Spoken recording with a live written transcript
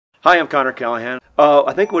Hi, I'm Connor Callahan.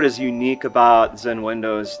 I think what is unique about Zen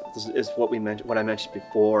Windows is what I mentioned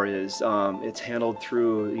before is it's handled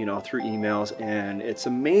through through emails, and it's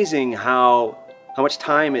amazing how much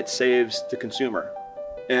time it saves the consumer.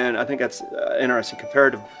 And I think that's interesting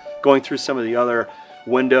compared to going through some of the other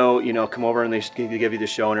window, come over and they give you the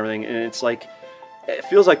show and everything, and it's like it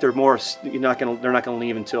feels like they're not going to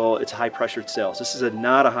leave until it's high pressured sales. This is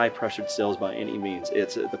not a high pressured sales by any means.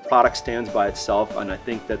 It's the product stands by itself, and I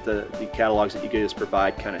think that the catalogs that you guys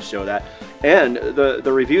provide kind of show that, and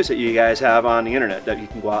the reviews that you guys have on the internet that you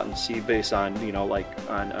can go out and see based on like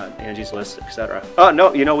on Angie's List, etc.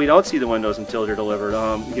 No, we don't see the windows until they're delivered.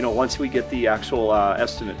 Once we get the actual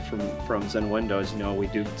estimate from Zen Windows, we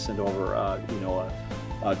do send over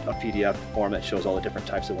a PDF form that shows all the different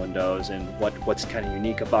types of windows and what's kind of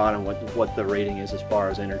unique about them, what the rating is as far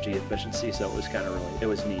as energy efficiency. So it was kind of it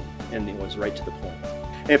was neat, and it was right to the point.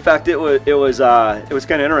 In fact, it was kind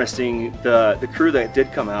of interesting. The crew that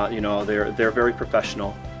did come out, they're very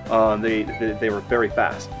professional. They were very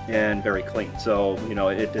fast and very clean. So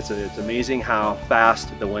it's amazing how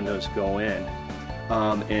fast the windows go in.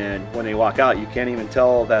 And when they walk out, you can't even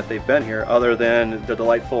tell that they've been here, other than the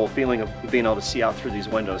delightful feeling of being able to see out through these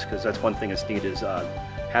windows, because that's one thing that's neat is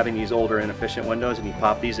having these older inefficient windows, and you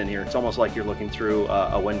pop these in here, it's almost like you're looking through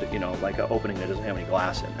a window, like an opening that doesn't have any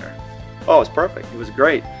glass in there. Oh, it's perfect. It was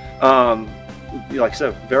great. Like I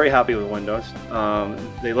said, very happy with the windows.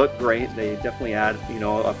 They look great. They definitely add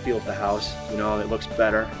a feel to the house. It looks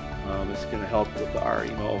better. It's going to help with our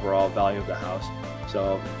overall value of the house.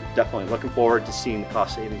 So definitely looking forward to seeing the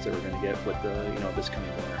cost savings that we're going to get with the this coming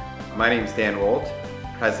winter. My name is Dan Wolt,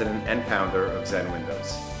 president and founder of Zen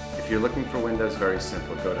Windows. If you're looking for windows, very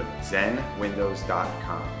simple. Go to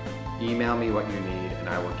zenwindows.com. Email me what you need, and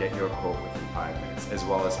I will get your quote within 5 minutes, as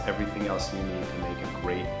well as everything else you need to make a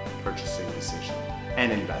great purchasing decision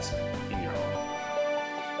and investment in